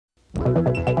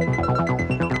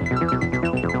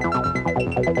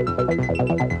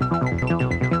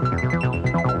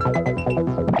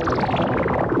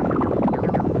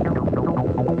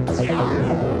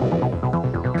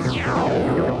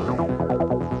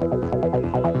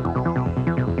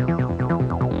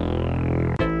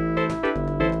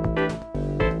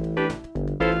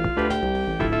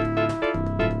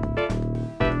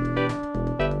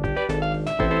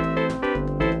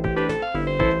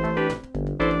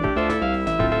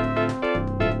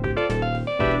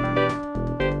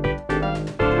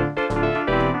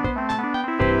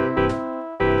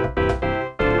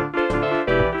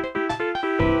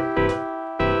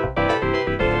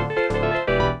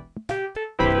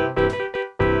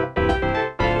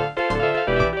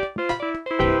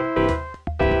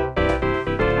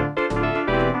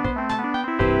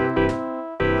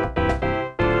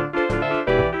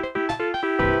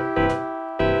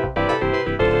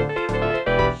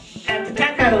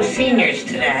Seniors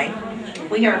today,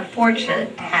 we are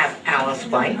fortunate to have Alice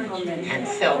White and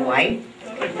Phil White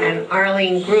and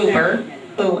Arlene Gruber,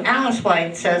 who Alice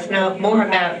White says knows more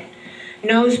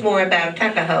about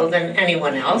Tuckahoe than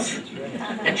anyone else.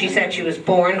 And she said she was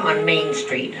born on Main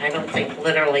Street. I don't think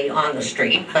literally on the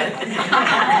street, but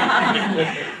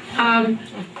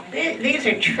these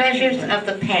are treasures of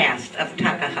the past of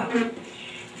Tuckahoe.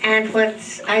 And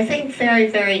what's, I think, very,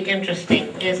 very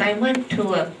interesting is I went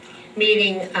to a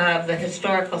meeting of the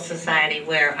Historical Society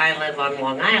where I live on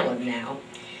Long Island now,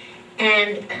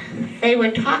 and they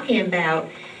were talking about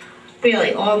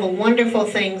really all the wonderful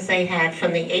things they had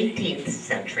from the 18th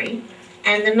century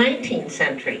and the 19th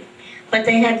century, but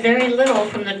they had very little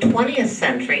from the 20th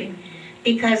century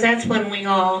because that's when we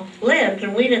all lived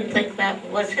and we didn't think that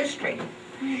was history.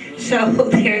 So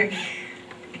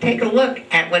take a look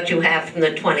at what you have from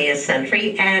the 20th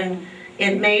century, and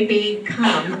it may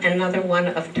become another one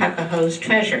of Tuckahoe's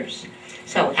treasures.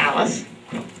 So, Alice.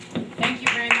 Thank you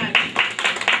very much.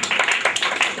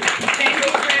 Thank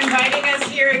you for inviting us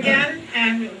here again,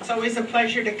 and it's always a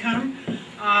pleasure to come.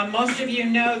 Most of you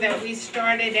know that we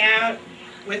started out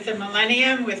with the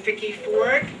Millennium with Vicki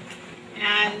Ford,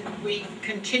 and we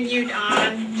continued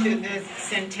on to the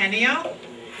Centennial.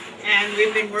 And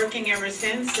we've been working ever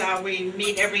since. We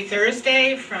meet every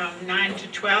Thursday from 9 to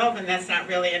 12, and that's not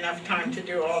really enough time to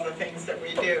do all the things that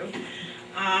we do.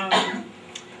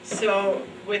 So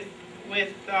with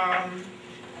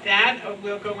that,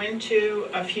 we'll go into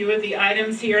a few of the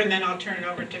items here, and then I'll turn it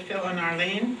over to Phil and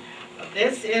Arlene.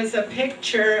 This is a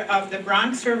picture of the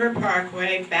Bronx River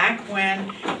Parkway back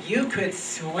when you could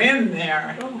swim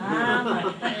there.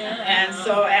 And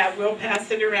so we'll pass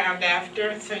it around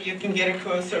after so you can get a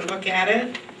closer look at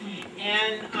it.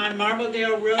 And on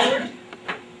Marbledale Road,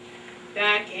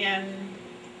 back in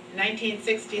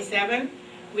 1967,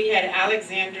 we had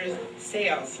Alexander's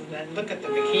Sales. And then look at the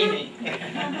bikini.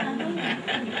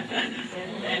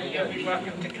 And you'll be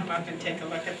welcome to come up and take a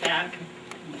look at that.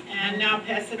 And now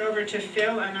pass it over to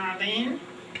Phil and Arlene.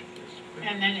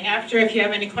 And then after, if you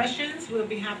have any questions, we'll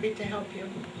be happy to help you.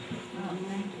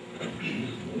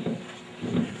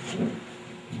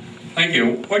 Thank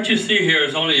you. What you see here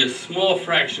is only a small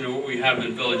fraction of what we have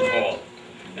in Village Hall.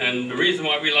 And the reason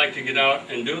why we like to get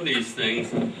out and do these things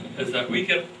is that we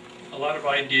get a lot of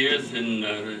ideas and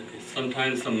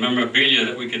sometimes some memorabilia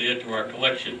that we could add to our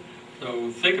collection.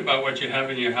 So think about what you have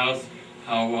in your house,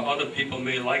 how other people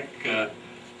may like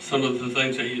some of the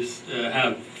things that you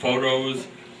have, photos,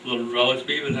 little relics.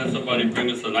 We even have somebody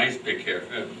bring us an ice pick here.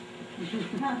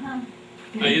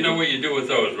 Now you know what you do with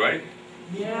those, right?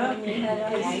 Yeah. Oh,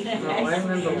 I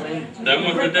remember when. Them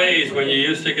were the days when you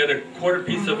used to get a quarter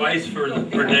piece of ice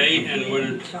per day, and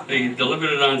when they delivered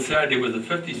it on Saturday, it was a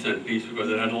 50-cent piece because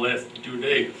it had to last 2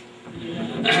 days.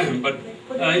 But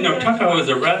you know, Tuckahoe is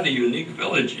a rather unique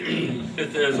village.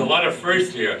 There's a lot of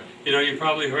firsts here. You know, you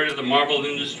probably heard of the marble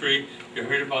industry. You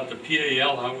heard about the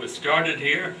PAL, how it was started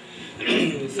here.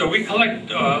 So we collect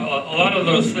a lot of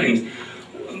those things.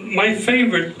 My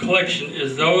favorite collection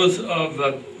is those of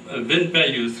Vin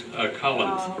Bellew's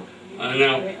columns.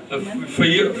 Now,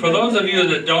 for those of you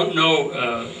that don't know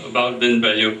about Vin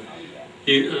Bellew,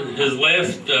 his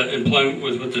last employment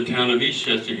was with the town of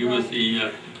Eastchester. He was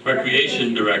the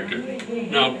recreation director.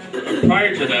 Now,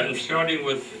 prior to that, and starting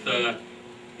with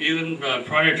even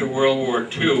prior to World War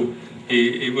II,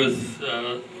 he was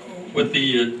with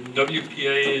the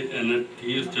WPA, and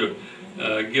he used to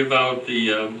give out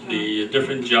the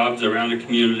different jobs around the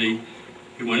community.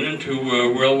 He went into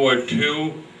World War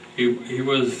II. He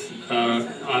was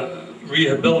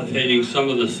rehabilitating some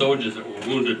of the soldiers that were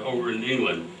wounded over in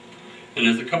England. And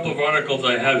there's a couple of articles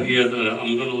I have here that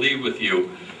I'm going to leave with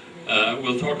you.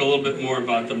 We'll talk a little bit more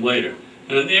about them later.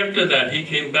 And then after that, he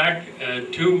came back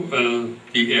to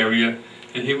the area,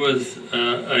 and he was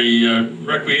a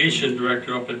recreation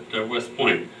director up at West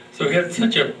Point. So he had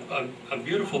such a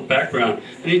beautiful background,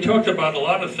 and he talked about a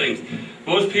lot of things.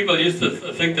 Most people used to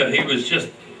think that he was just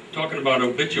talking about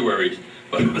obituaries,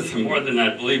 but it was more than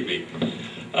that, believe me.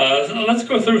 So let's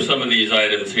go through some of these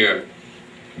items here.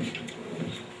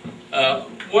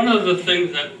 One of the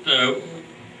things that,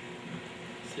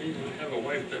 see, I have a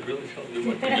wife that really tells me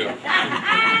what to do.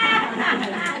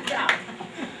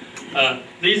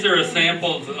 These are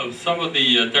samples of some of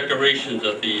the decorations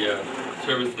that the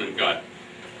servicemen got.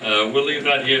 We'll leave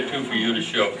that here too for you to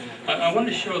show. I want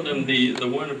to show them the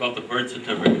one about the birth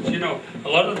certificates. You know, a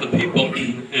lot of the people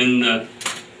in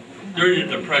during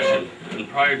the Depression and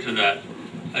prior to that,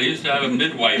 I used to have a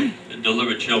midwife that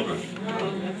delivered children.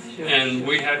 And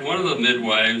we had one of the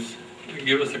midwives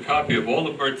give us a copy of all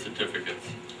the birth certificates.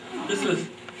 This is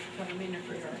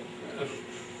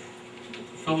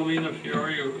Philomena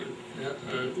Fiore.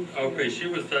 Okay, she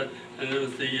was that, and it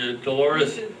was the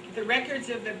Dolores. The records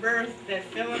of the birth that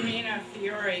Philomena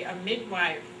Fiore, a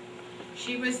midwife,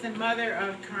 she was the mother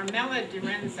of Carmela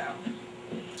Lorenzo.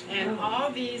 And all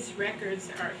these records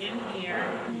are in here.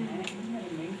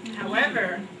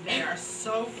 However, they are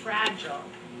so fragile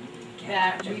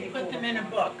that we put them in a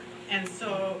book. And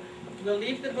so we'll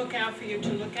leave the book out for you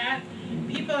to look at.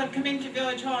 People have come into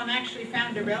Village Hall and actually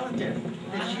found a relative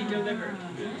that she delivered.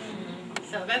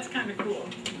 So that's kind of cool.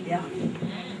 Yeah.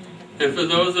 And for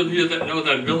those of you that know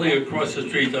that building across the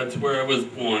street, that's where I was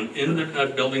born, in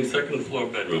that building, second floor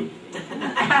bedroom.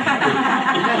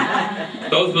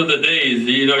 Those were the days,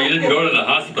 you know, you didn't go to the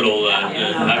hospital to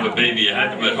have a baby, you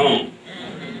had them at home.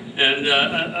 And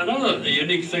another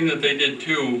unique thing that they did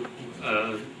too,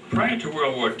 prior to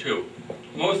World War II,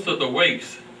 most of the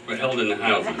wakes were held in the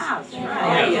houses.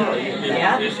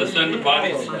 Yeah. They used to send the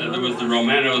bodies, there was the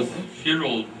Romano's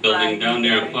funeral building down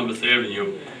there on Columbus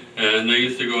Avenue, and they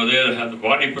used to go there to have the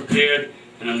body prepared,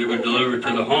 and then they would deliver it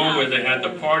to the home where they had the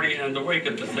party and the wake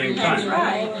at the same time.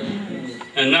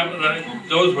 And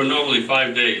those were normally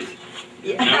 5 days.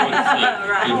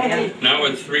 Now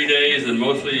it's 3 days and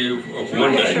mostly of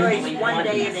 1 day. Sure, it's 1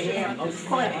 day and a half.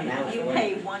 You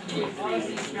pay 1, 2, 3.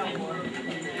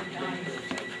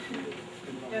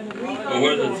 Well,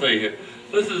 what does it say here?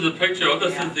 This is a picture. Oh,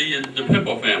 this is the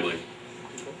Pippo family,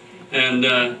 and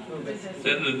the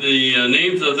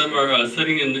names of them are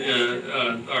sitting in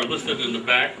are listed in the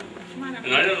back.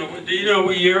 And I don't know. Do you know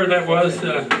what year that was?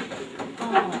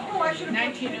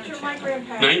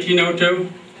 1902.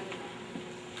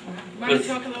 Want to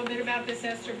talk a little bit about this,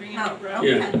 Esther? Bring it up, bro.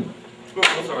 Yeah.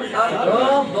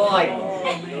 Oh boy.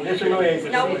 This annoys me.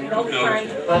 No,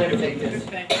 Let him take this.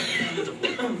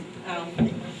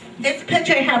 This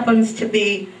picture happens to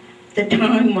be the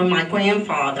time when my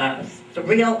grandfather, the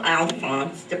real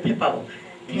Alphonse de Pippo,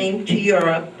 came to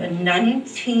Europe in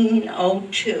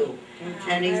 1902,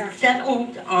 and he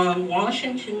settled on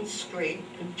Washington Street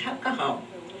in Tuckahoe.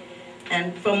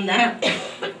 And from that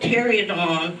period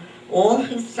on, all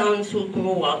his sons who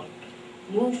grew up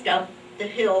moved up the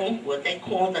hill, what they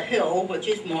call the hill, which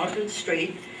is Morgan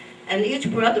Street, and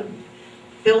each brother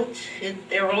built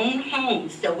their own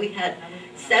homes. So we had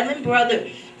 7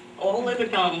 brothers, all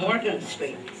living on Morgan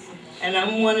Street. And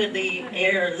I'm one of the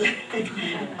heirs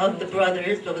of the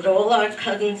brothers, but with all our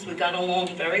cousins, we got along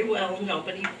very well.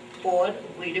 Nobody fought.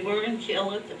 We weren't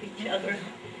jealous of each other.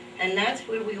 And that's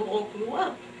where we all grew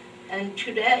up. And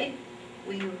today,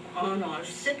 we're on our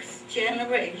 6th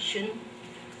generation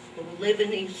who live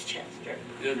in Eastchester.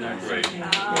 Isn't that great?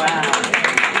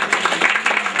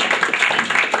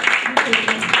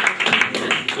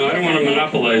 No, I don't want to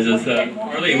monopolize this.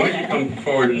 Arlene, why don't you come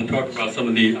forward and talk about some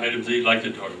of the items that you'd like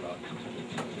to talk about?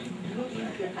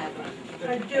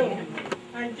 I do.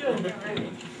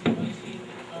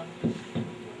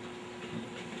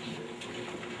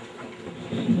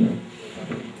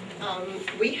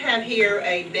 We have here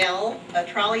a bell, a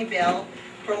trolley bell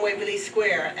from Waverly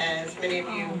Square. As many of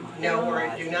you know or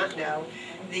do not know,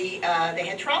 they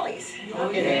had trolleys.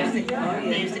 And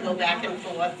they used to go back and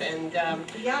forth. And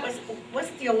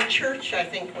wasn't the old church, I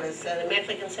think, was the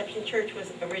Immaculate Conception Church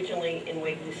was originally in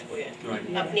Waverly Square,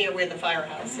 Right. up near where the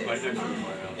firehouse is. Right next to the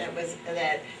firehouse. That was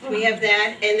that. We have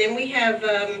that, and then we have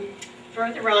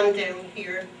further on down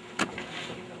here.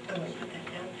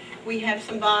 We have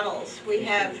some bottles. We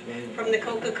have from the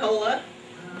Coca-Cola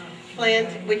plant,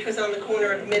 which was on the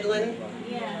corner of Midland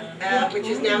which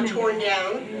is now torn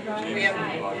down. We have,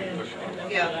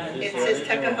 yeah, it says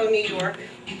Tuckahoe, New York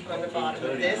on the bottom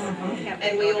of this.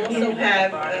 And we also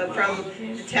have from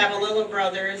the Tavalila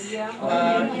Brothers,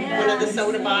 one of the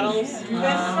soda bottles.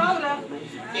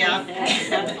 Yeah,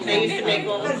 they used to make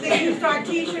all. Because they used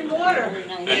artesian water.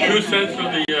 And 2 cents for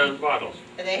the bottles.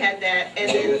 They had that, and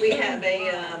then we have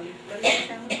a, what is it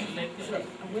called?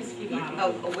 A whiskey bottle.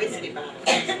 Oh, a whiskey bottle.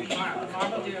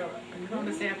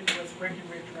 Columbus Avenue was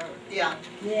Breckenridge Road. Yeah,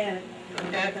 Yeah.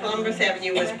 Columbus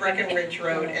Avenue was Breckenridge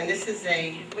Road, and this is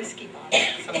a whiskey bottle.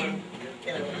 Someone,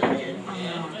 you know,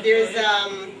 there's,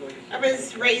 I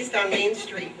was raised on Main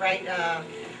Street, right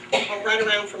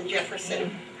around from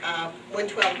Jefferson.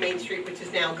 112 Main Street, which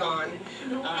is now gone.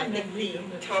 I think the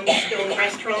Tom Stone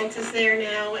Restaurant is there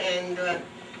now, and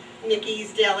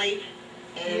Nikki's Deli,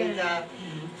 and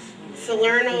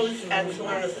Salerno's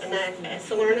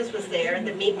was there,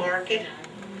 the meat market.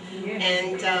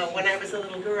 And when I was a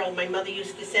little girl, my mother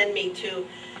used to send me to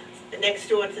next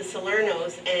door to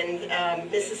Salerno's, and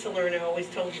Mrs. Salerno always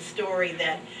told the story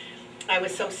that I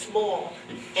was so small,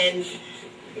 and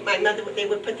my mother, they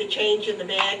would put the change in the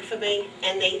bag for me,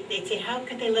 and they'd say, how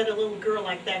could they let a little girl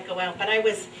like that go out? But I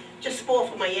was just small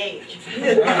for my age.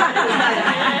 But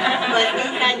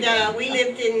we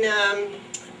lived in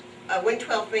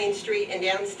 112 Main Street, and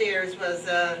downstairs was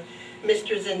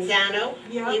Mr. Zenzano.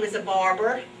 Yeah. He was a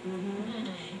barber.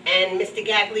 And Mr.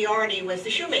 Gagliardi was the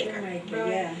shoemaker.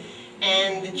 Yeah.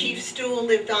 And the chief stool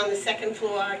lived on the 2nd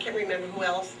floor. I can't remember who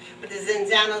else, but the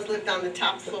Zenzanos lived on the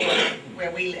top floor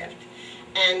where we lived.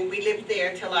 And we lived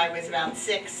there till I was about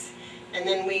 6. And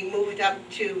then we moved up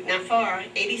to, not far,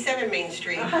 87 Main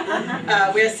Street,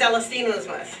 where Celestino's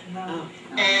was.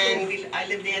 And I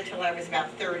lived there till I was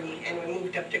about 30, and we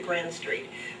moved up to Grand Street.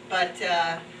 But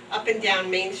up and down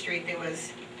Main Street, there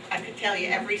was, I could tell you,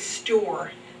 every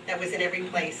store that was in every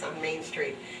place on Main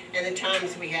Street, and the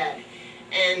times we had.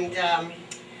 And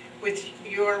with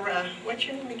your, what's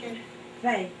your name again?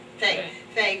 Faye.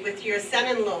 Faye, with your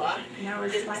son-in-law, No,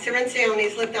 the it's like,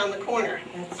 Cirenciones lived on the corner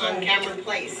that's on right. Cameron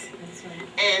Place. That's right.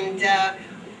 And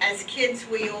as kids,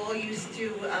 we all used to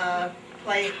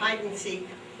play hide and seek,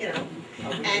 you know.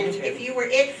 And if you were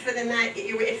it for the night,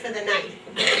 you were it for the night.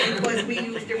 Because we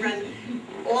used to run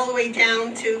all the way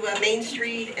down to Main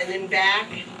Street and then back.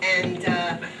 And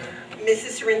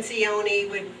Mrs.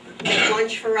 Cirencione would make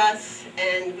lunch for us,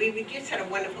 and we just had a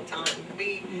wonderful time.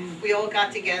 We all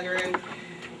got together and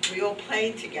we all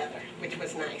played together, which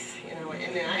was nice, you know.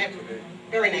 And I have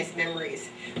very nice memories.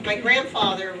 My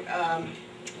grandfather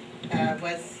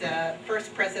was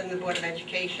first president of the Board of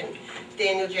Education,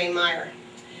 Daniel J. Meyer.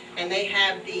 And they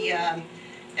have the,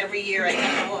 every year at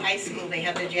Tuckahoe High School, they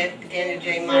have the Daniel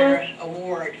J. Meyer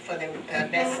Award for the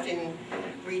best in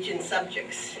region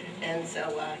subjects. And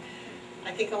so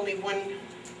I think only one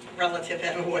relative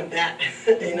ever won that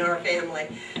in our family.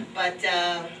 But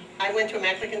I went to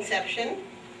Immaculate Conception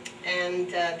and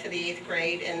to the 8th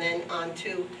grade, and then on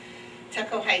to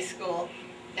Tuckahoe High School,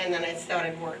 and then I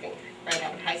started working right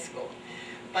out of high school.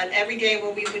 But every day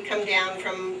when we would come down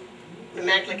from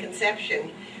Immaculate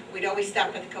Conception, we'd always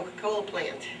stop at the Coca-Cola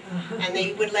plant, and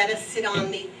they would let us sit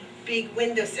on the big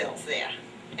windowsills there,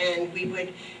 and we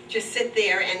would just sit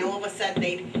there, and all of a sudden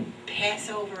they'd pass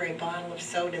over a bottle of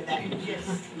soda that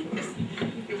just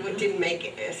didn't make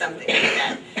it, something like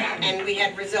that. And we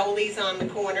had Rizzolis on the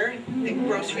corner, the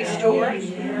grocery store.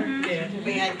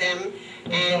 We had them,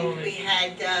 and we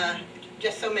had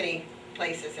just so many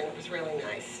places, and it was really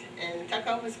nice. And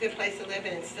Tuckahoe was a good place to live,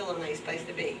 and it's still a nice place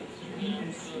to be.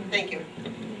 Thank you.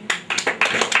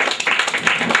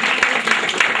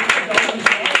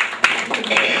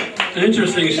 An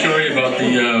interesting story about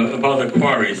the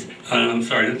quarries. I'm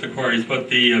sorry, not the quarries, but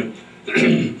the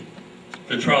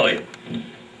the trolley.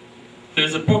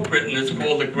 There's a book written. It's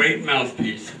called The Great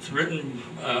Mouthpiece. It's written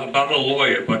about a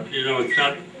lawyer, but you know, it's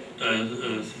not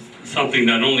something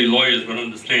that only lawyers would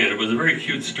understand. It was a very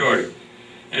cute story,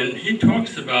 and he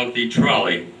talks about the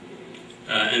trolley,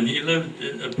 and he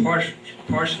lived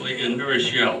partially in New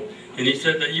Rochelle, and he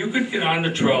said that you could get on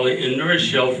the trolley in New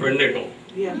Rochelle for a nickel.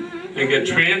 Yeah. And get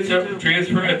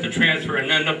transfer after transfer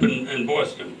and end up in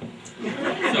Boston. So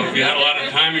if you had a lot of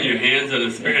time in your hands and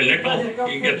a spare nickel,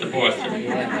 you can get to Boston.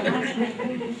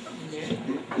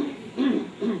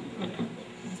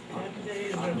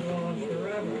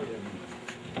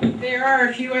 There are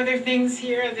a few other things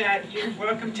here that you're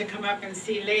welcome to come up and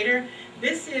see later.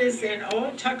 This is an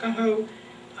old Tuckahoe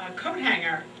coat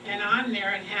hanger, and on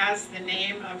there it has the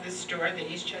name of the store, the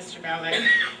Eastchester Ballet,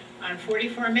 on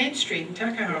 44 Main Street in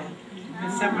Tuckahoe.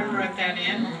 And someone brought that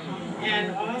in.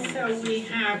 And also we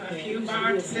have a few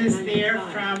boxes there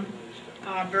from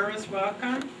Burroughs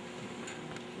Welcome.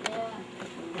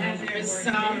 And there's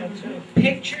some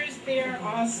pictures there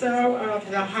also of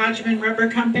the Hodgman Rubber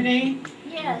Company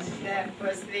Yes. that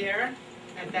was there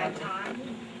at that time.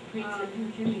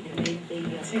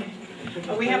 Let's see.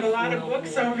 We have a lot of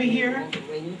books over here.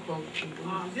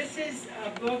 This is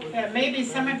a book that maybe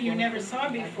some of you never saw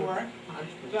before,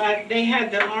 but they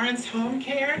had the Lawrence Home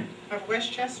Care of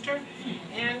Westchester,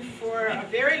 and for a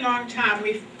very long time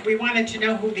we wanted to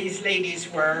know who these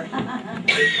ladies were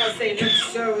because they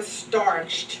looked so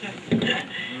starched.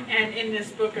 And in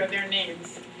this book are their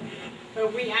names.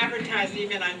 But we advertised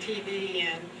even on TV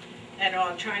and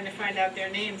all, trying to find out their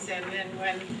names, and then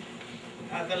when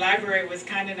the library was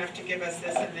kind enough to give us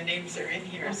this, and the names are in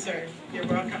here, so you're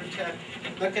welcome to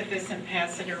look at this and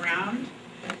pass it around.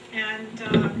 And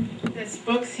there's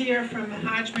books here from the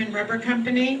Hodgman Rubber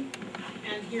Company,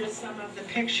 and here's some of the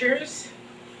pictures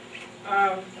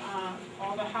of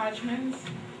all the Hodgmans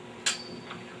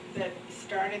that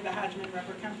started the Hodgman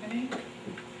Rubber Company.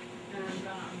 And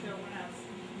Phil, what else?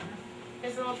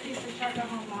 Here's a little piece of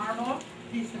Tuckahoe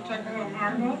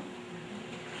marble.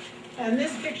 And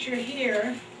this picture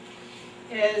here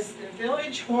is the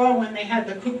village hall when they had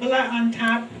the cupola on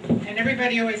top. And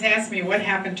everybody always asks me what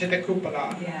happened to the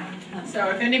cupola. Yeah. So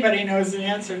if anybody knows the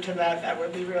answer to that, that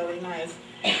would be really nice.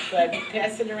 But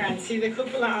pass it around. See the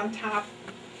cupola on top?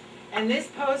 And this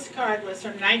postcard was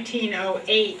from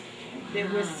 1908. It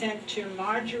was sent to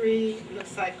Marjorie,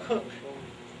 looks like Cook.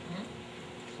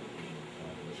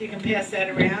 You can pass that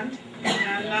around.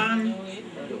 And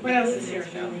what else is here,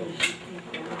 Phil?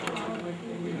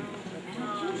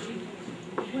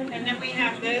 And then we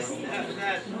have this,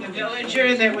 the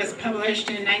Villager that was published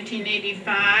in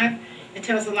 1985. It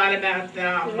tells a lot about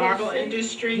the marble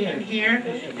industry in here,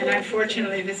 and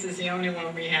unfortunately this is the only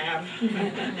one we have.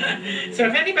 So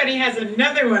if anybody has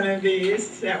another one of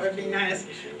these, that would be nice.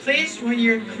 Please, when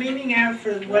you're cleaning out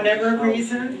for whatever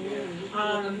reason,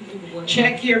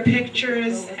 check your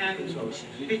pictures, and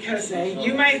because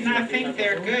you might not think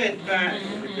they're good, but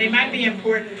they might be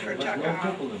important for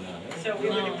Tuckahoe. So we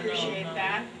would appreciate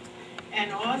that.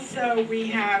 And also we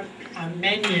have a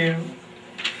menu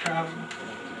from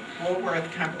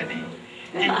Woolworth Company.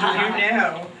 And do you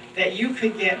know that you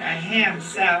could get a ham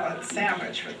salad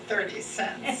sandwich for 30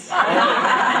 cents?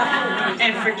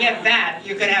 And forget that,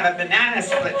 you could have a banana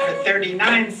split for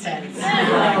 39 cents.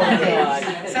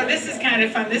 So this is kind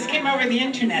of fun. This came over the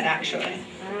internet, actually.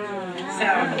 So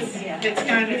it's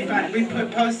kind of fun. We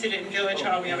posted it in Village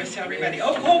Hall. We always tell everybody,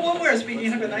 oh, call Woolworths, we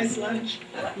can have a nice lunch.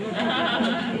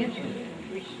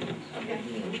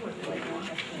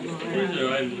 These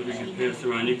are items that we can pass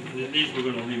around. These we're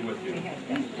going to leave with you.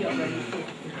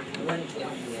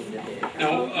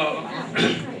 Now,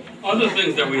 other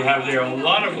things that we have there, a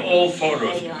lot of old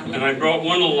photos, and I brought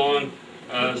one along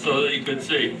so that you could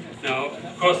see. Now,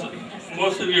 of course,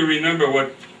 most of you remember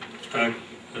what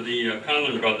the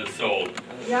Conlon brothers sold.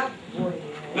 Yep.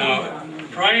 Now,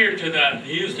 prior to that,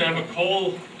 he used to have a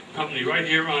coal company right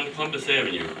here on Columbus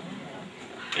Avenue.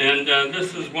 And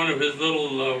this is one of his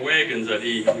little wagons that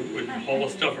he would haul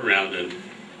stuff around in.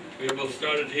 We will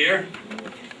start it here.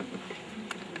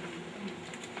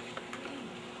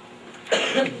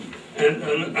 And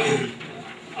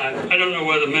I don't know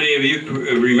whether many of you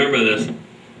remember this.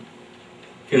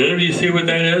 Can any of you see what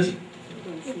that is?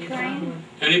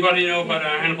 Anybody know about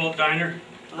Hannibal Diner?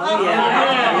 Oh,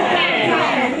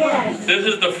 yeah. This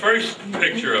is the first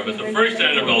picture of it, the first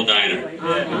Annabelle Diner.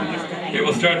 Okay,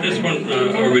 we'll start this one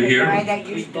over here.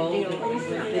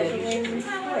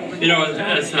 You know,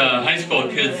 as high school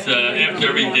kids, after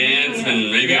every dance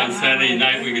and maybe on Saturday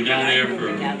night we go down there for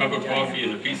a cup of coffee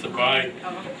and a piece of pie.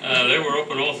 They were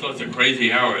open all sorts of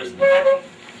crazy hours.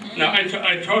 Now,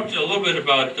 I talked a little bit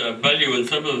about Bellew and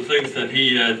some of the things that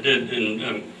he did,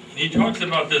 and he talks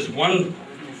about this one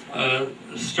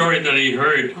story that he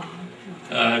heard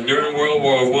during World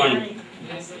War I,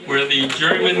 where the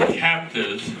German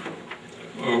captives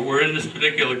were in this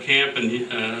particular camp, and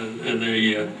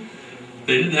they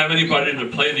didn't have anybody to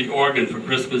play the organ for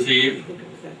Christmas Eve,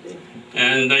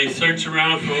 and they searched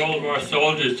around for all of our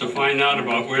soldiers to find out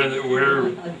about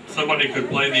where somebody could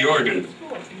play the organ.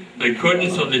 They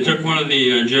couldn't, so they took one of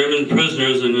the German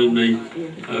prisoners, and in the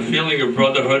feeling of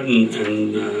brotherhood and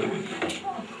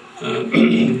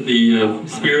the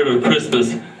spirit of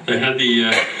Christmas, they had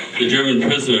the German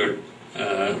prisoner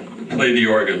play the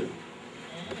organ.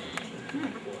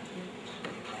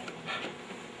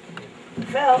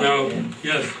 Phil, Now,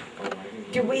 yes,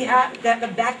 do we have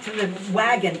that? Back to the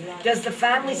wagon. Does the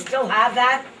family still have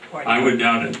that? Or I would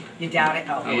doubt it. You doubt it?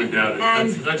 Oh. I would doubt it.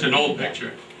 And- That's an old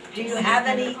picture. Do you have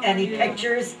any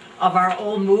pictures of our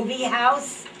old movie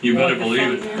house? You better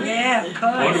believe it. Yeah, of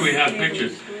course. What do we have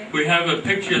pictures? We have a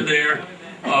picture there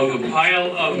of a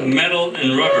pile of metal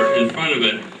and rubber in front of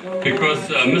it because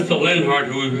Mr. Linhart,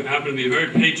 who happened to be a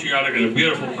very patriotic and a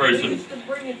beautiful person,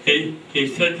 he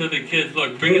said to the kids,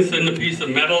 look, bring us in a piece of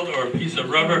metal or a piece of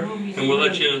rubber and we'll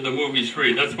let you into the movies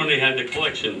free. That's when they had the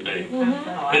collection day.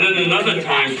 And then another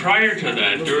time prior to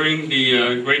that, during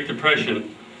the Great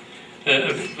Depression,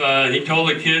 he told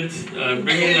the kids,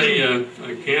 bring in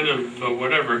a can of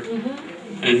whatever,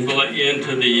 and we'll let you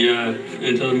into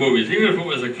the movies. Even if it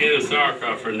was a can of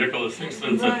sauerkraut for a nickel or 6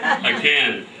 cents a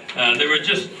can. They were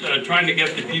just trying to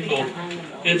get the people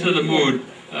into the mood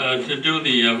to do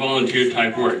the volunteer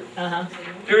type work.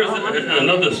 Here's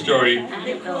another story.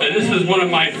 This is one of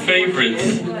my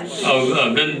favorites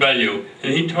of Ben Bellew,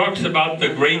 and he talks about the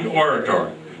great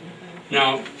orator.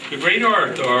 Now, the great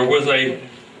orator was a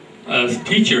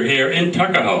teacher here in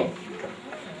Tuckahoe.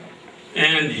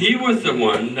 And he was the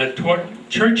one that taught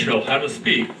Churchill how to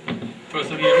speak. Because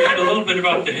if you read a little bit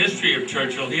about the history of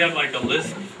Churchill, he had like a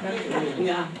list.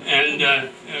 And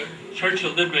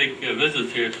Churchill did make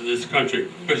visits here to this country.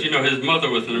 Because, you know, his mother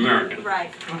was an American.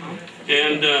 Right.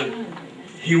 And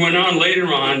he went on later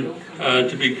on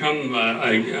to become,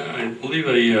 I believe,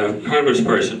 a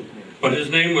congressperson. But his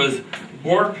name was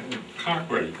Bork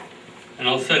Cochran. And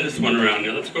I'll send this one around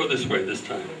here. Let's go this way this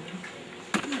time.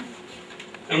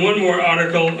 And one more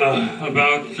article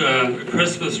about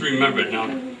Christmas Remembered. Now,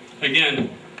 again,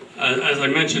 as I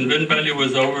mentioned, Ben Bellew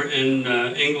was over in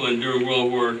England during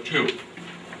World War II.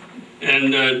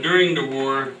 And during the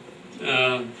war,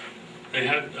 they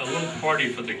had a little party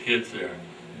for the kids there.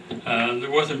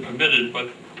 It wasn't permitted, but,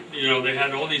 you know, they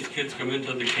had all these kids come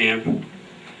into the camp.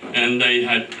 And they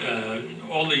had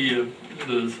all the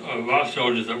our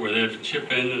soldiers that were there to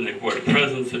chip in, and they bought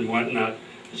presents and whatnot.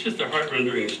 It's just a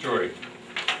heart-rending story.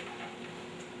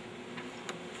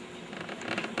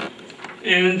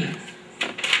 And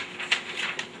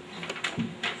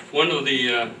one of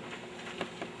the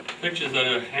pictures that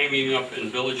are hanging up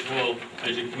in Village Hall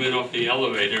as you come in off the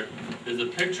elevator is a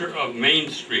picture of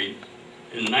Main Street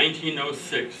in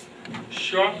 1906,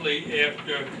 shortly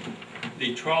after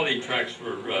the trolley tracks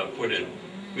were put in.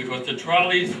 Because the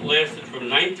trolleys lasted from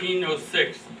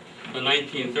 1906 to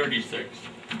 1936.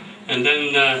 And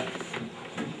then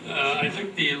I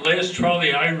think the last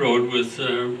trolley I rode was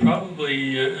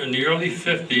probably in the early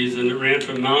 50s, and it ran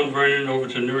from Mount Vernon over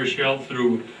to New Rochelle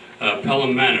through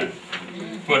Pelham Manor.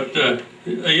 But,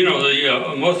 you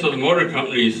know, most of the motor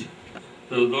companies,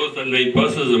 those that made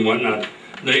buses and whatnot,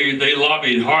 they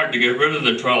lobbied hard to get rid of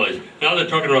the trolleys. Now they're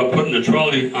talking about putting a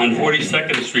trolley on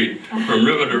 42nd Street from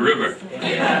river to river.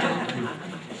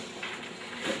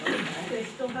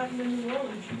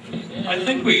 I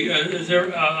think is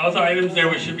there other items there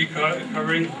we should be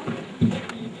covering?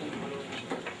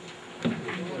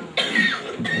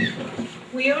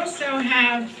 We also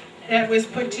have, a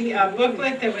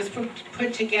booklet that was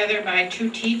put together by 2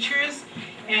 teachers,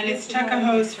 and it's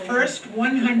Tuckahoe's first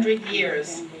 100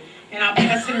 years. And I'll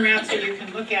pass it around so you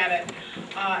can look at it.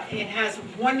 It has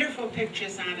wonderful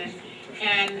pictures on it.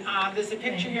 And there's a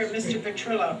picture here of Mr.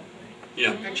 Petrillo.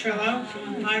 Yeah. Petrillo.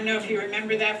 I don't know if you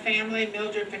remember that family,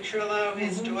 Mildred Petrillo.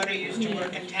 His daughter used to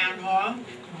work in Town Hall.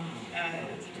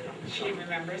 She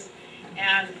remembers.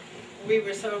 And we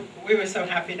were so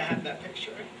happy to have that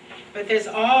picture. But there's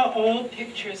all old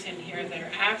pictures in here that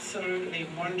are absolutely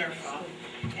wonderful.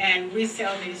 And we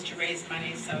sell these to raise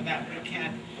money so that we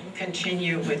can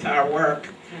continue with our work.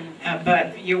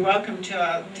 But you're welcome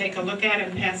to take a look at it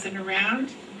and pass it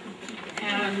around.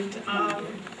 And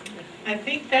I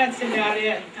think that's about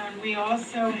it. And we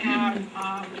also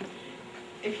have,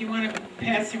 if you want to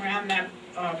pass around that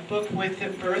book with the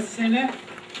births in it.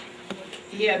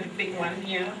 Yeah, the big one,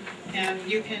 yeah. And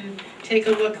you can take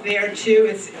a look there too.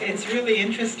 It's really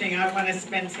interesting. I want to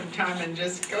spend some time and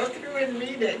just go through and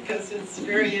read it because it's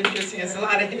very interesting. It's a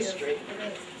lot of history.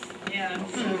 Yeah.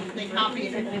 They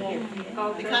copied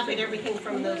everything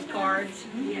from those cards.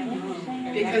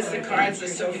 Because the cards are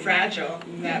so fragile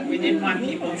that we didn't want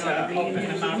people to open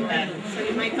them up. And So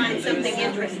you might find something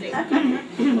interesting.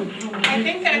 I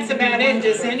think that's about it.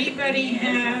 Does anybody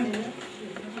have?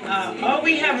 All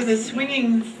we have is a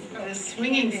swinging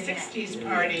 60s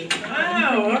party.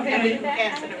 Oh, okay.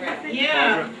 Pass it around.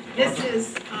 Yeah. This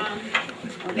is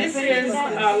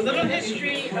a little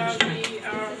history of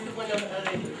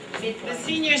the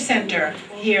senior center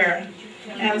here.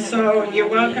 And so you're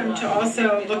welcome to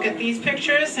also look at these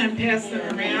pictures and pass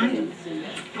them around.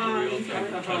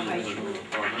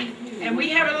 And we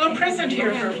have a little present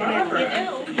here for Barbara.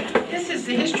 This is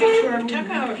the history tour of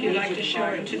Tuckahoe, if you'd like to show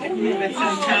it to the group at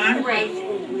some time.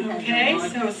 Okay,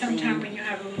 so sometime when you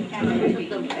have a little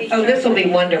time. Oh, this will be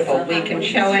wonderful. We can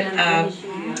show it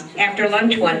after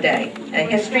lunch one day, a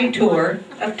history tour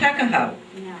of Tuckahoe.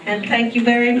 And thank you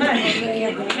very much.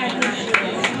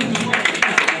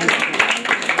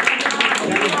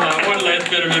 One last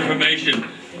bit of information.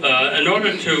 In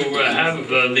order to have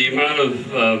the amount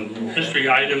of history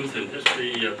items and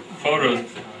history photos,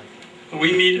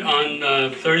 we meet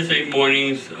on Thursday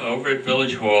mornings over at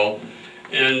Village Hall,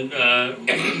 and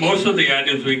most of the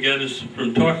items we get is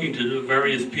from talking to the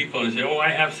various people and say, oh, I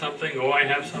have something, oh, I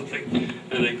have something,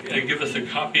 and they give us a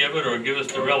copy of it or give us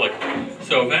the relic.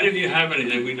 So if any of you have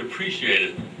anything, we'd appreciate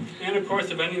it. And of course,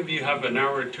 if any of you have an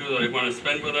hour or two that you want to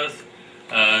spend with us,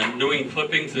 doing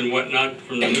clippings and whatnot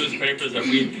from the newspapers that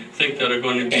we think that are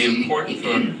going to be important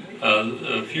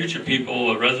for future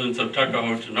people, residents of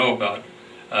Tuckahoe, to know about,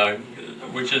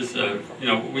 which is,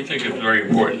 we think is very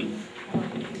important.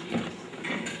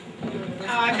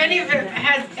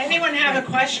 If anyone have a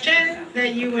question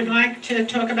that you would like to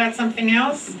talk about something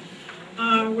else,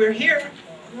 we're here.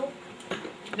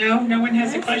 No one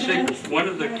has a I question? think one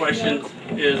of the questions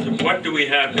is, what do we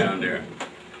have down there?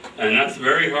 And that's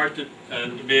very hard to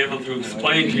be able to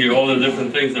explain to you all the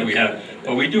different things that we have.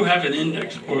 But we do have an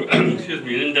index book, excuse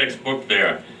me, an index book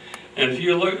there. And if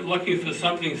you're looking for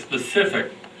something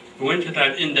specific, go into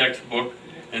that index book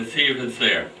and see if it's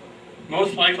there.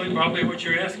 Most likely, probably what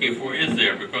you're asking for is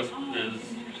there, because there's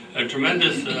a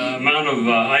tremendous amount of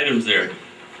items there.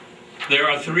 There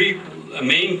are three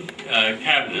main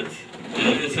cabinets,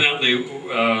 and incidentally,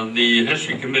 the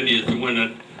History Committee is the one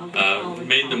that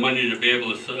made the money to be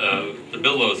able to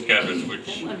build those cabinets,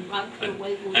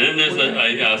 and then there's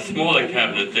a smaller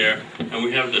cabinet there, and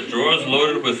we have the drawers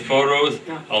loaded with photos,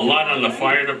 a lot on the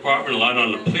fire department, a lot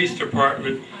on the police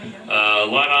department, a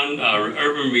lot on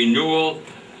urban renewal,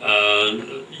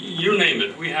 you name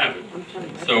it, we have it.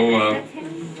 So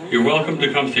you're welcome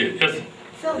to come see it. Yes?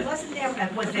 Phil,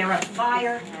 was there a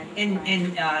fire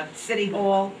in City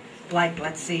Hall? Like,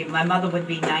 let's see, my mother would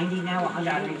be 90 now, I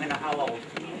don't even know how old.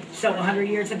 So 100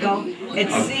 years ago, it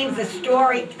seems the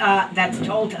story that's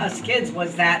told to us kids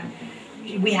was that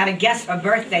we had a guest for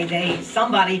birthday.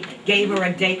 Somebody gave her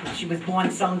a date. She was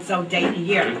born so-and-so date and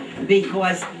year,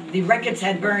 because the records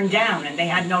had burned down and they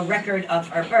had no record of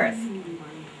her birth.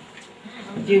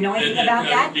 Do you know anything about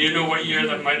that? Do you know what year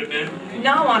that might have been?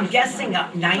 No, I'm guessing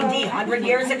 90, 100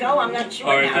 years ago. I'm not sure.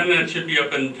 All right, now. then that should be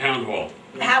up in Town Hall.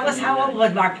 How old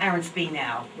would our parents be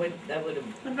now?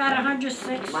 About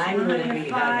 106, Mine would be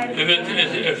about 105.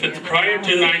 If it's prior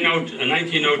to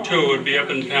 1902, it would be up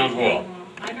in Town Hall.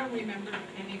 I don't remember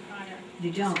any fire.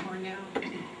 You don't? Or now.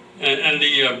 And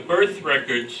the birth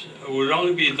records would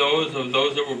only be those of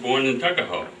those that were born in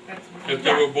Tuckahoe. That's If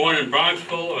they were born in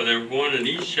Bronxville or they were born in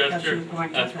Eastchester,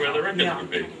 that's where the records Yeah. would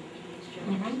be.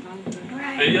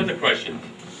 Right. Any other questions?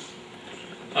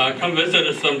 Come visit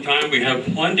us sometime. We have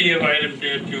plenty of items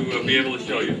here to be able to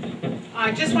show you.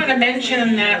 I just want to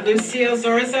mention that Lucille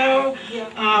Zorzo,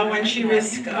 when she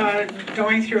was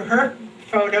going through her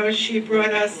photos, she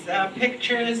brought us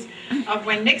pictures of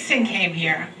when Nixon came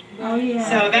here. Oh, yeah.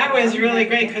 So that was really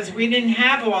great because we didn't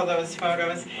have all those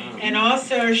photos. And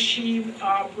also she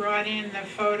brought in the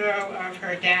photo of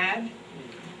her dad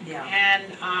Yeah.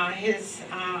 and his,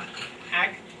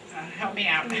 help me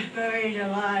out. He was buried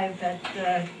alive at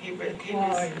He was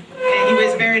Quarry.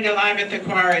 buried alive at the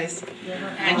quarries.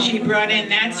 And she brought in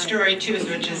that story too,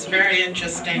 which is very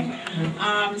interesting.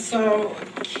 So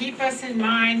keep us in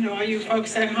mind, all you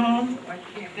folks at home,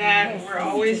 that we're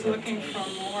always looking for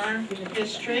more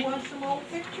history. Want some old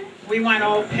pictures We want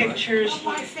old pictures. of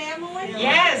my family?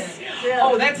 Yes.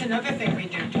 Oh, that's another thing we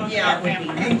do, talk Yeah, about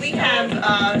family. and we have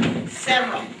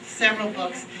several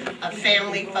books of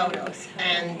family photos.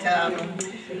 And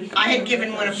I had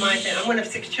given one of my, I'm one of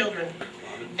 6 children,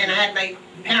 and I had my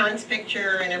parents'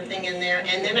 picture and everything in there.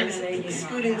 And then I was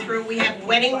scooting through. We have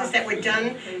weddings that were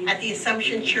done at the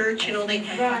Assumption Church. You know, they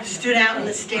stood out in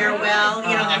the stairwell.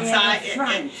 You know, that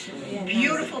side.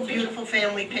 Beautiful, beautiful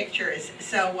family pictures.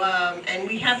 So, and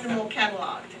we have them all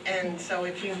cataloged. And so,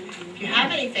 if you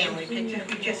have any family pictures,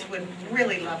 we just would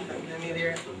really love them. I mean,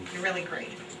 they're really great.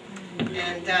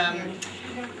 And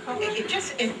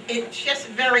it's just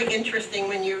very interesting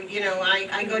when you know,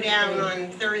 I go down on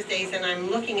Thursdays and I'm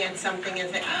looking at something and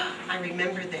say, oh, I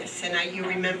remember this, and you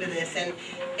remember this, and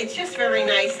it's just very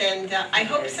nice. And I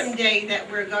hope someday that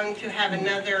we're going to have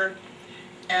another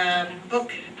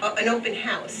book, an open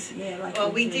house.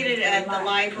 Well, we did it at the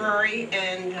library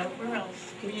and where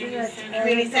else?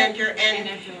 Community center, and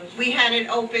we had it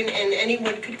open and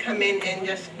anyone could come in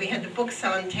and we had the books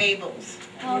on tables.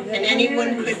 And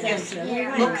anyone could just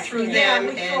look through them,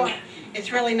 and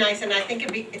it's really nice, and I think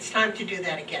it's time to do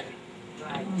that again.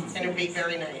 And it'd be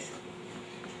very nice.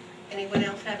 Anyone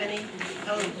else have any?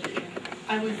 Oh,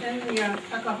 I was in the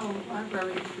Tuckahoe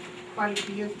Library quite a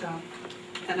few years ago,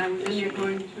 and I was in there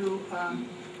going through,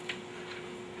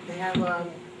 they have a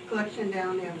collection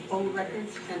down there of old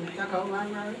records in the Tuckahoe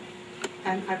Library,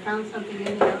 and I found something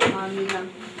in there on the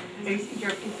A.C.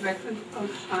 Jeffries Veterans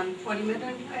Post on 40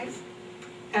 Midland Place,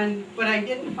 but I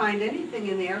didn't find anything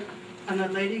in there on the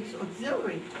Ladies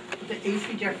Auxiliary, the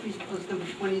A.C. Jeffries Post number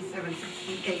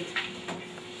 2768.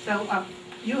 So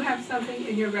you have something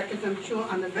in your records, I'm sure,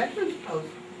 on the Veterans Post,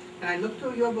 and I looked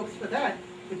through your books for that,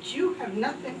 but you have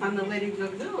nothing on the Ladies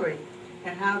Auxiliary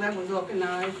and how that was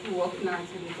organized, who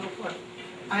organized it, and so forth.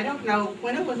 I don't know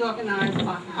when it was organized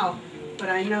or how, but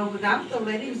I know without the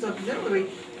Ladies Auxiliary,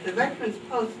 the Veterans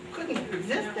Post couldn't have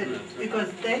existed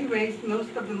because they raised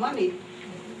most of the money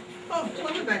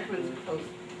for the Veterans Post.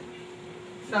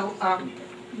 So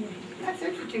that's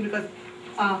interesting because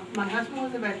my husband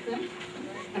was a veteran,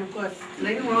 and of course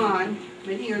later on,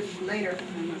 many years later,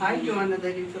 I joined the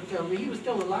Ladies Auxiliary. He was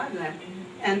still alive then,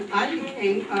 and I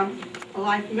became a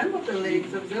life member of the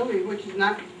Ladies Auxiliary, which is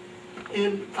not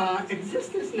in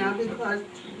existence now because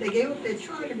they gave up their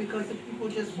charter because the people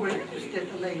just weren't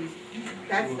interested, the ladies.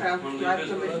 That's life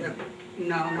membership.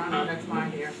 No, that's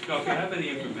mine here. So if you have any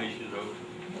information though,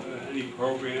 any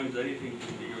programs, anything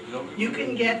from the auxiliary? You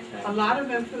can get a lot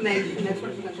of information, that's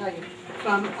what I was going to tell you,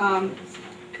 from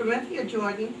Corinthia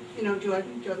Jordan, you know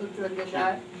Jordan, Joseph Jordan that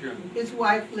died. Sure. His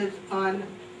wife lives on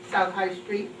South High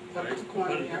Street, up at the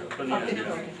corner there, up the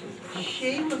hill.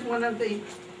 She was one of the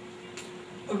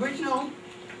original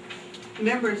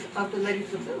members of the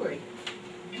Ladies Auxiliary.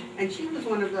 And she was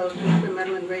one of those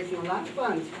instrumental in raising a lot of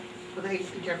funds for the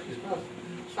A.C. Jeffries Post.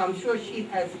 So I'm sure she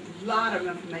has a lot of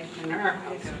information in her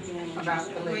house about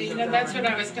the Well, Ladies you know, Auxiliary. that's what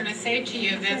I was going to say to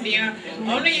you, that the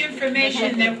only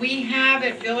information that we have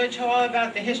at Village Hall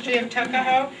about the history of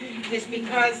Tuckahoe is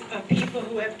because of people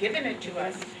who have given it to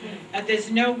us.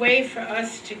 There's no way for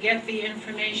us to get the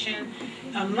information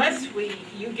unless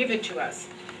you give it to us.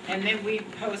 And then we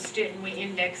post it and we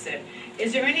index it.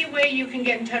 Is there any way you can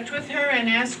get in touch with her and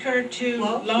ask her to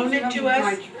loan it to us?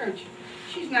 My church.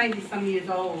 She's 90-some years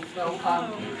old, so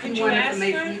if Could you you want ask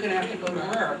information, her? you're going to have to go to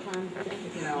her.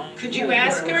 You know. Could you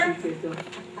ask her?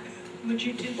 Would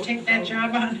you take that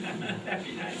job on? That'd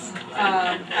be nice.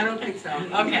 I don't think so.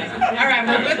 Okay, all right,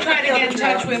 well, we'll try to get in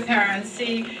touch with her and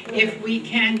see if we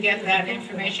can get that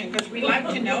information, because we'd like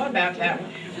to know about that.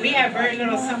 We have very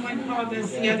little. Someone called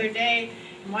us the other day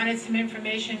and wanted some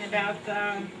information about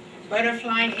the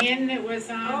Butterfly Inn that was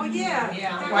on. Oh, yeah.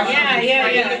 Yeah.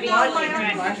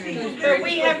 But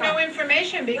we have no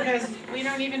information because we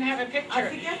don't even have a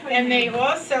picture. And they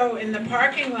also, in the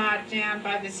parking lot down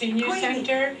by the senior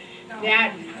center,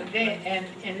 and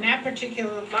in that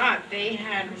particular lot, they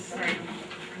had,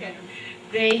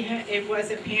 it was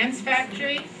a pants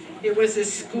factory, it was a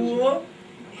school,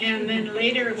 and then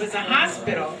later it was a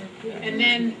hospital. And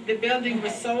then the building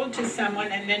was sold to someone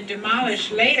and then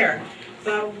demolished later.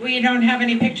 But we don't have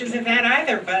any pictures of that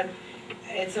either, but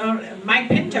Mike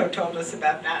Pinto told us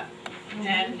about that.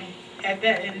 And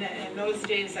in those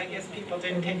days, I guess people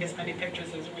didn't take as many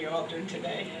pictures as we all do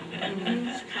today.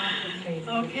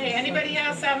 Okay, anybody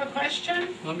else have a question?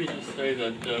 Let me just say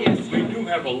that Yes. we do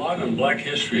have a lot of black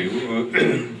history.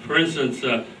 For instance,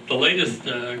 the latest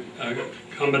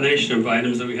combination of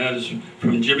items that we had is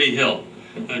from Jimmy Hill.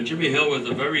 Jimmy Hill was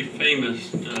a very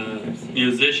famous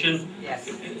musician, Yes.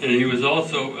 and he was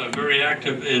also very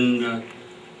active in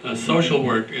social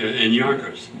work in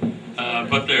Yonkers.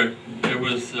 But there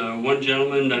was one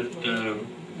gentleman that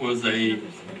was a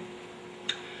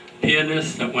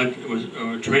pianist that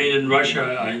was trained in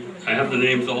Russia. I have the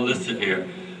names all listed here.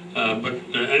 But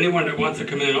anyone that wants to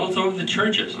come in, also the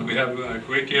churches. We have a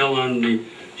great deal on the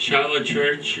Shiloh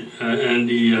Church and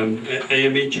the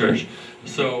AME Church.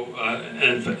 So,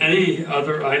 and for any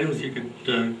other items you could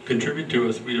contribute to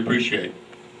us, we'd appreciate.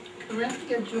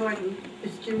 Corinthia Jordan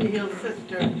is Jimmy Hill's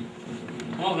sister.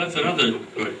 Oh, that's another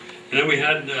good. And then we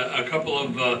had a couple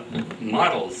of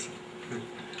models,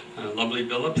 Lovely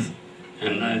Billups,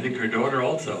 and I think her daughter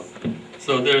also.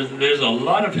 So there's a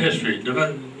lot of history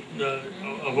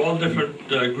of all different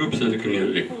groups in the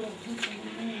community.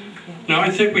 Now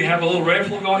I think we have a little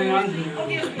raffle going on.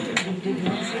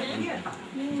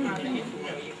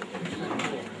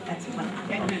 That's fun.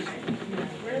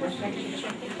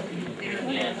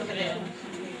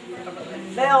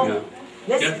 Phil,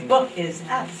 this Yes. book is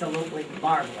absolutely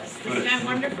marvelous. Isn't that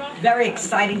wonderful? Very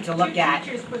exciting to look Two at.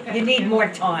 teachers put that You need together. more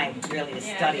time, really, to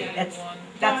study it.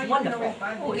 That's wonderful.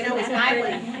 You know, it's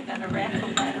highlight.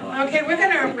 Okay, we're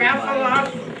gonna raffle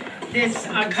off this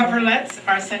coverlet,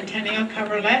 our centennial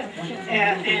coverlet,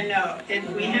 and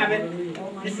we have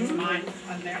it, this is mine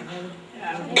on there.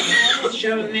 It's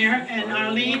shown there, and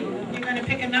Arlene, you're gonna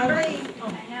pick a number?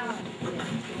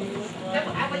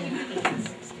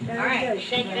 All right,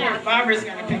 shake it out. Barbara's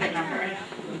gonna pick a number.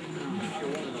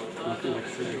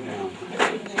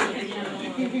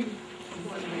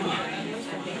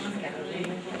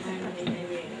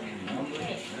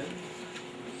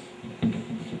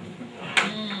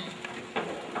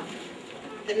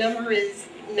 The number is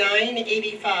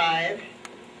 985,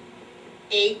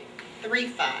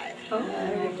 835.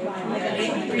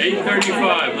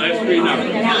 835, last three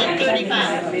numbers.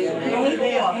 835.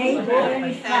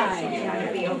 835,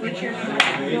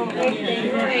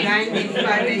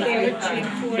 there we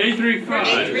go.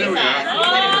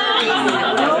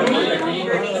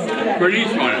 835.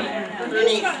 Bernice won it.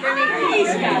 Bernice.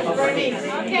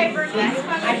 Okay, Bernice. I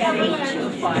got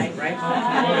 825, right?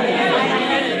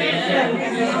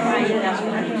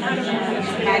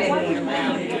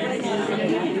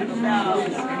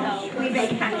 We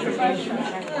make contributions.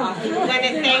 I want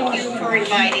to thank you for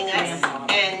inviting us,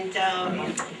 and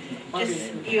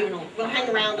we'll hang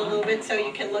around a little bit so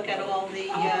you can look at all the,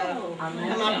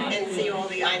 come up and see all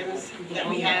the items that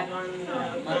we have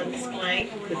on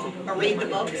display, or read the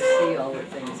books,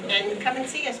 and come and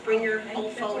see us, bring your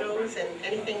old photos and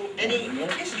anything, any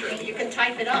history, you can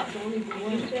type it up.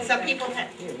 Some people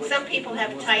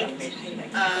have typed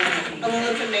a little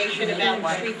information about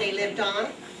the street they lived on,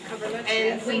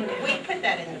 and we put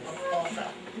that in the book also.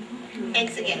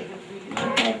 Thanks again.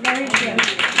 Okay, very good.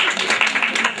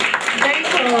 Thank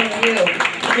all of you.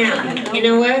 Now, you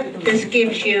know what? This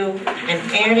gives you an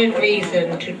added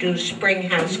reason to do spring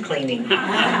house cleaning.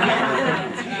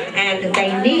 And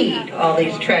they need all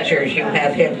these treasures you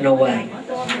have hidden away.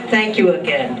 Thank you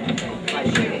again.